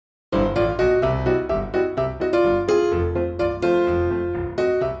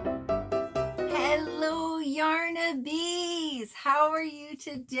are you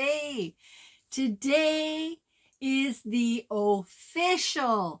today? Today is the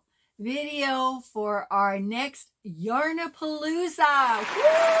official video for our next YARNAPOLOOZA. Woo!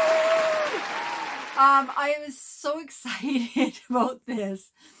 I was so excited about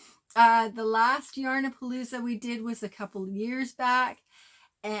this. The last YARNAPOLOOZA we did was a couple years back,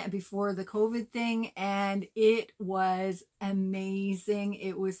 and before the COVID thing, and it was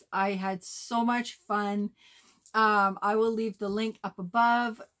amazing. I had so much fun. I will leave the link up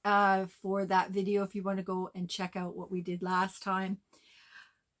above for that video if you want to go and check out what we did last time.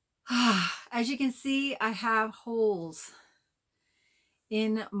 As you can see, I have holes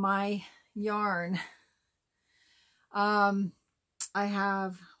in my yarn. I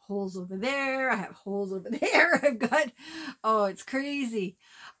have holes over there. I have holes over there. I've got, oh, it's crazy.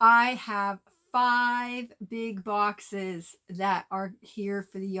 I have 5 big boxes that are here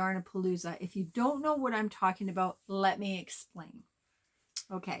for the YARNAPOLOOZA. If you don't know what I'm talking about, let me explain.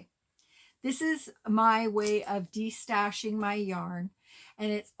 Okay, this is my way of destashing my yarn,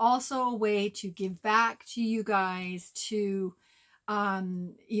 and it's also a way to give back to you guys to,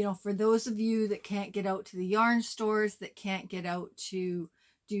 you know, for those of you that can't get out to the yarn stores, that can't get out to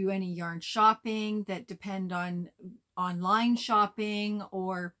do any yarn shopping, that depend on online shopping,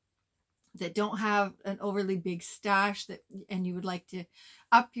 or that don't have an overly big stash, and you would like to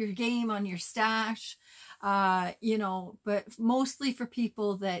up your game on your stash, you know, but mostly for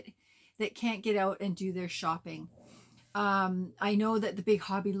people that can't get out and do their shopping. I know that the big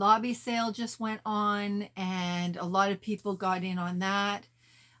Hobby Lobby sale just went on, and a lot of people got in on that.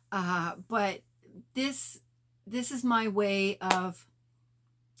 But this is my way of,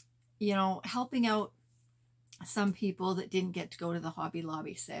 you know, helping out some people that didn't get to go to the Hobby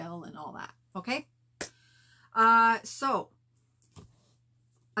Lobby sale and all that. Okay. So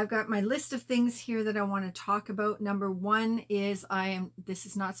I've got my list of things here that I want to talk about. Number 1 is this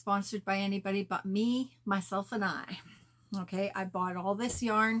is not sponsored by anybody but me, myself, and I. Okay. I bought all this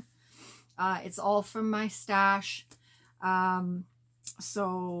yarn. It's all from my stash.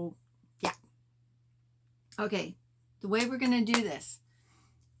 So yeah. Okay. The way we're going to do this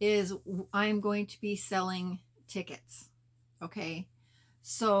is I'm going to be selling tickets. Okay,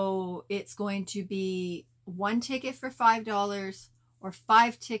 so it's going to be 1 ticket for $5 or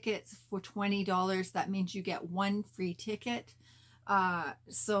 5 tickets for $20. That means you get 1 free ticket.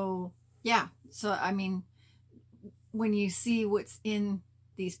 So yeah, so I mean, when you see what's in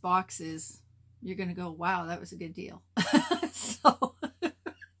these boxes, you're gonna go, wow, that was a good deal. So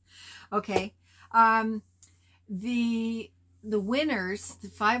okay, the winners, the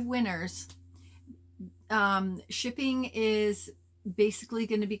 5 winners, shipping is basically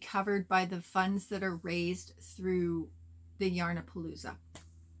going to be covered by the funds that are raised through the YARNAPOLOOZA.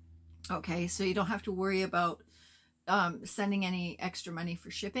 Okay, so you don't have to worry about sending any extra money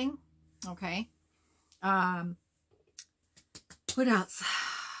for shipping. Okay. What else?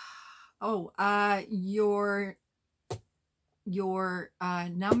 Oh, your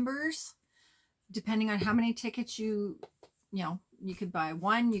numbers, depending on how many tickets you know, you could buy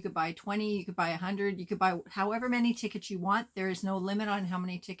 1, you could buy 20, you could buy 100, you could buy however many tickets you want. There is no limit on how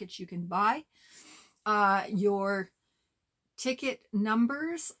many tickets you can buy. Your ticket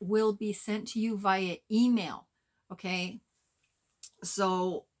numbers will be sent to you via email. Okay.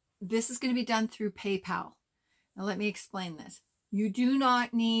 So this is going to be done through PayPal. Now let me explain this. You do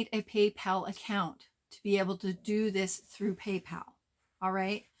not need a PayPal account to be able to do this through PayPal. All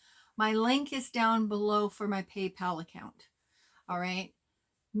right. My link is down below for my PayPal account. All right.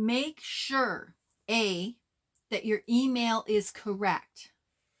 Make sure, A, that your email is correct,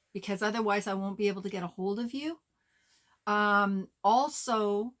 because otherwise I won't be able to get a hold of you.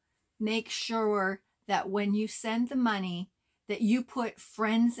 Also, make sure that when you send the money that you put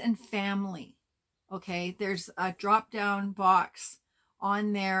friends and family. Okay. There's a drop-down box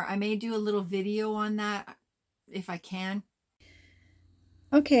on there. I may do a little video on that if I can.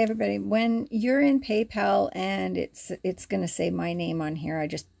 Okay, everybody, when you're in PayPal and it's going to say my name on here, I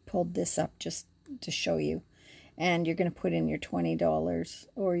just pulled this up just to show you, and you're going to put in your $20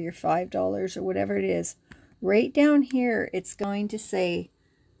 or your $5 or whatever it is. Right down here, it's going to say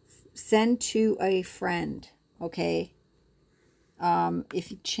send to a friend. Okay.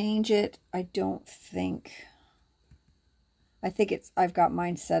 If you change it, I think I've got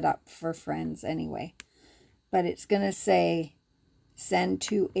mine set up for friends anyway, but it's going to say send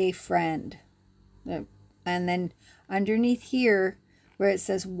to a friend. And then underneath here where it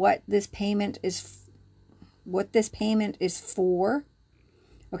says what this payment is for,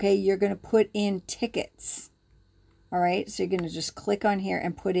 okay, you're going to put in tickets. All right, so you're going to just click on here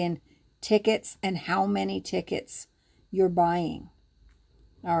and put in tickets and how many tickets you're buying.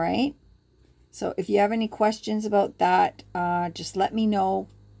 All right. So if you have any questions about that, just let me know.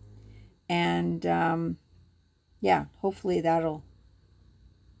 And yeah, hopefully that'll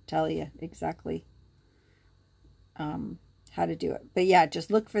tell you exactly how to do it. But yeah,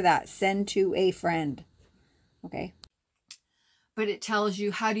 just look for that. Send to a friend. Okay. But it tells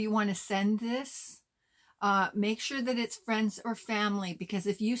you, how do you want to send this? Make sure that it's friends or family, because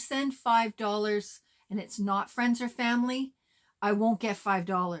if you send $5 and it's not friends or family, I won't get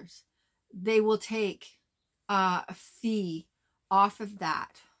 $5. They will take a fee off of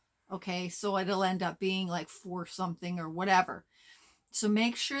that. Okay, so it'll end up being like 4 something or whatever. So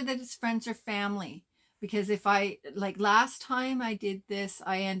make sure that it's friends or family, because if I, like last time I did this,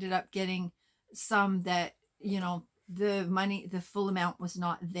 I ended up getting some that, you know, the money, the full amount was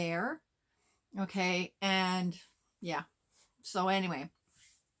not there. Okay, and yeah, so anyway,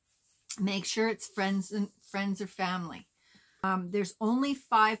 make sure it's friends or family. There's only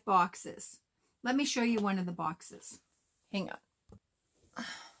 5 boxes. Let me show you one of the boxes. Hang on.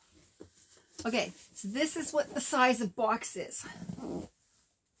 Okay, so this is what the size of box is.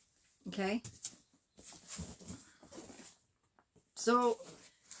 Okay. So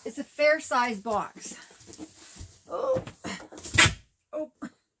it's a fair size box. Oh. Oh.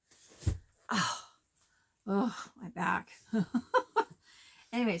 Oh, my back.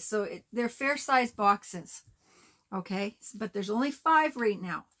 Anyway, so they're fair size boxes. Okay, but there's only 5 right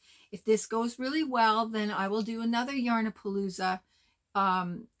now. If this goes really well, then I will do another Yarnapolooza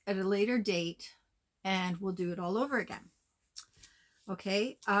at a later date, and we'll do it all over again.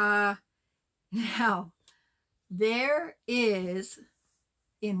 Okay, now there is,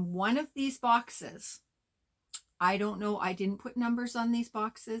 in one of these boxes, I don't know, I didn't put numbers on these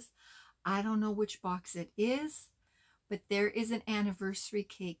boxes. I don't know which box it is, but there is an anniversary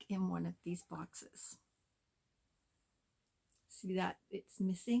cake in one of these boxes. See that it's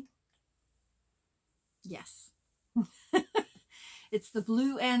missing? Yes. It's the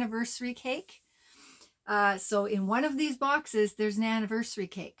blue anniversary cake. So in one of these boxes, there's an anniversary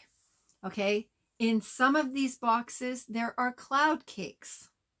cake. Okay. In some of these boxes, there are cloud cakes.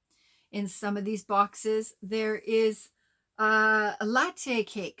 In some of these boxes, there is latte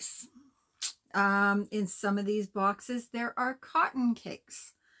cakes. In some of these boxes, there are cotton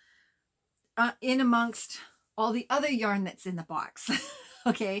cakes. In amongst all the other yarn that's in the box.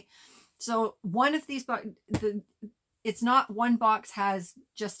 Okay. So one of these, it's not one box has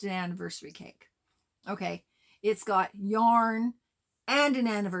just an anniversary cake. Okay. It's got yarn and an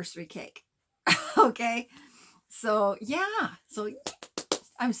anniversary cake. Okay. So yeah. So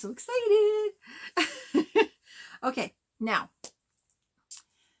I'm so excited. Okay. Now,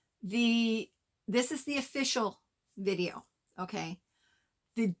 this is the official video. Okay.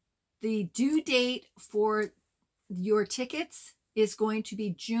 The due date for your tickets is going to be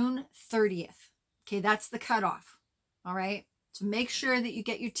June 30th. Okay, that's the cutoff. All right. So make sure that you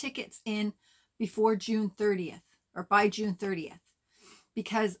get your tickets in before June 30th or by June 30th,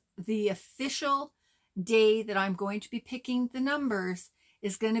 because the official day that I'm going to be picking the numbers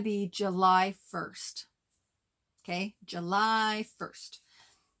is going to be July 1st. Okay, July 1st.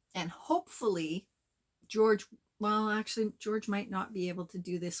 And hopefully George, well, actually George might not be able to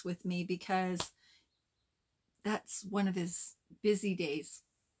do this with me because that's one of his busy days,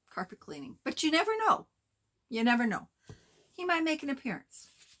 carpet cleaning. But you never know. You never know. He might make an appearance.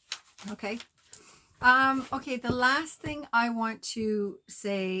 Okay. Okay, the last thing I want to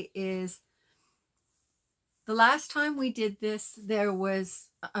say is the last time we did this, there was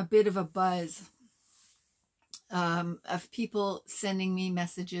a bit of a buzz of people sending me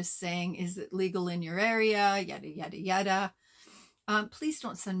messages saying, is it legal in your area? Yada, yada, yada. Please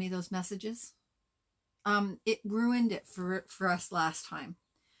don't send me those messages. It ruined it for us last time.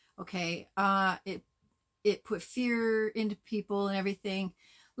 Okay. It put fear into people and everything.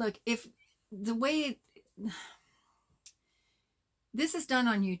 Look, if the way this is done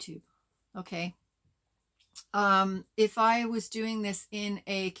on YouTube. Okay. If I was doing this in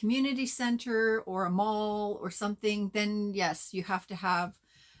a community center or a mall or something, then yes, you have to have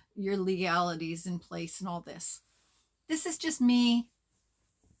your legalities in place and all this. This is just me,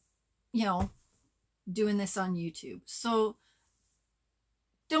 you know, doing this on YouTube. So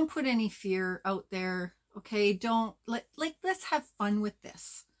don't put any fear out there. Okay. Let's have fun with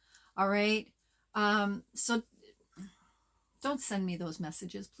this. All right. So don't send me those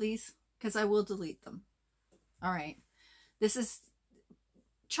messages, please, because I will delete them. All right. This is,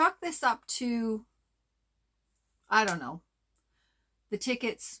 chalk this up to, I don't know, the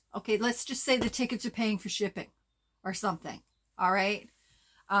tickets. Okay. Let's just say the tickets are paying for shipping or something. All right.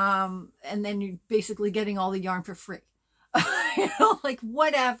 And then you're basically getting all the yarn for free. you know, like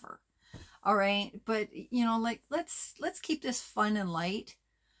whatever. All right. But, you know, like, let's keep this fun and light.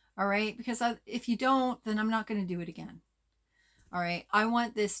 All right. Because if you don't, then I'm not going to do it again. All right. I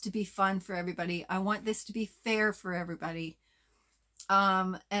want this to be fun for everybody. I want this to be fair for everybody.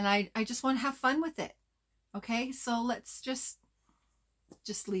 And I just want to have fun with it. Okay. So let's just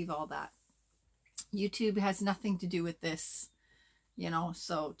leave all that. YouTube has nothing to do with this, you know,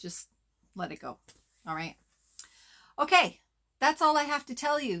 so just let it go. All right. Okay. That's all I have to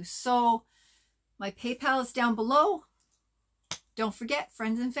tell you. So my PayPal is down below. Don't forget,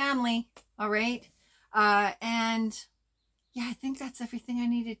 friends and family. All right. And yeah, I think that's everything I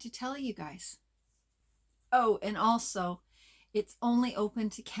needed to tell you guys. Oh, and also it's only open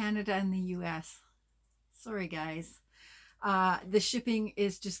to Canada and the US. Sorry, guys. The shipping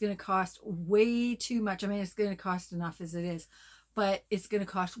is just going to cost way too much. I mean, it's going to cost enough as it is, but it's going to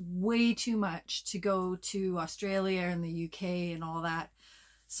cost way too much to go to Australia and the UK and all that.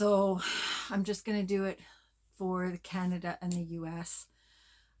 So I'm just going to do it for Canada and the US.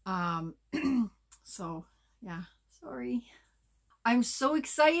 So yeah, sorry. I'm so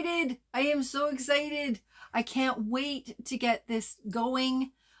excited. I am so excited. I can't wait to get this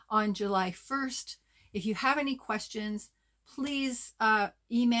going on July 1st. If you have any questions, please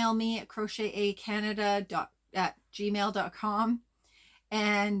email me at crochetcanada@gmail.com.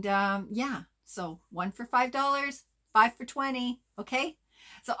 And yeah, so 1 for $5, 5 for $20. Okay.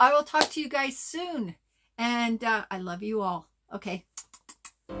 So I will talk to you guys soon. And I love you all. Okay.